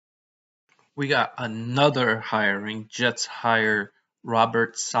We got another hiring. Jets hire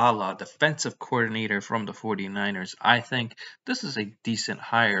Robert Saleh, defensive coordinator from the 49ers. I think this is a decent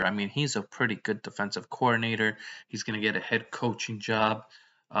hire. I mean, he's a pretty good defensive coordinator. He's going to get a head coaching job.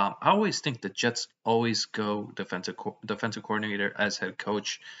 I always think the Jets always go defensive coordinator as head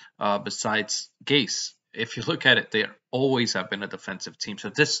coach. Besides Gase, if you look at it, they always have been a defensive team. So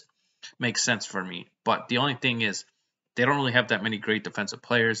this makes sense for me. But the only thing is, they don't really have that many great defensive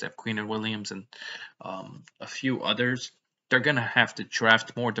players. They have Queen and Williams and a few others. They're gonna have to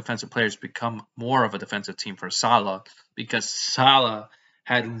draft more defensive players, become more of a defensive team for Salah, because Salah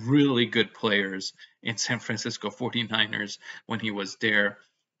had really good players in San Francisco 49ers when he was there,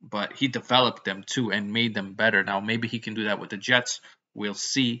 but he developed them too and made them better. Now maybe he can do that with the Jets. We'll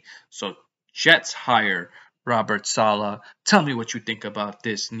see. So Jets hire Robert Salah. Tell me what you think about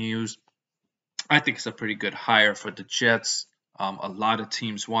this news. I think it's a pretty good hire for the Jets. A lot of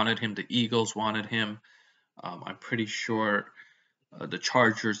teams wanted him. The Eagles wanted him. I'm pretty sure the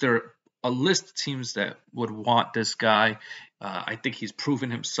Chargers. There are a list of teams that would want this guy. I think he's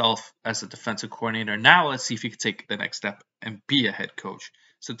proven himself as a defensive coordinator. Now let's see if he can take the next step and be a head coach.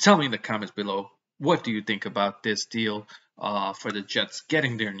 So tell me in the comments below, what do you think about this deal for the Jets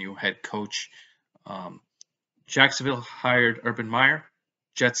getting their new head coach? Um, Jacksonville hired Urban Meyer.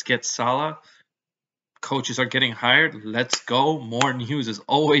 Jets get Salah. Coaches are getting hired. Let's go. More news is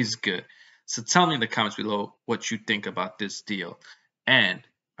always good. So tell me in the comments below what you think about this deal. And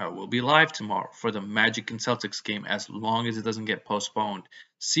I will be live tomorrow for the Magic and Celtics game as long as it doesn't get postponed.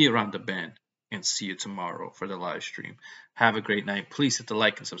 See you around the bend and see you tomorrow for the live stream. Have a great night. Please hit the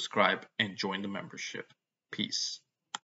like and subscribe and join the membership. Peace.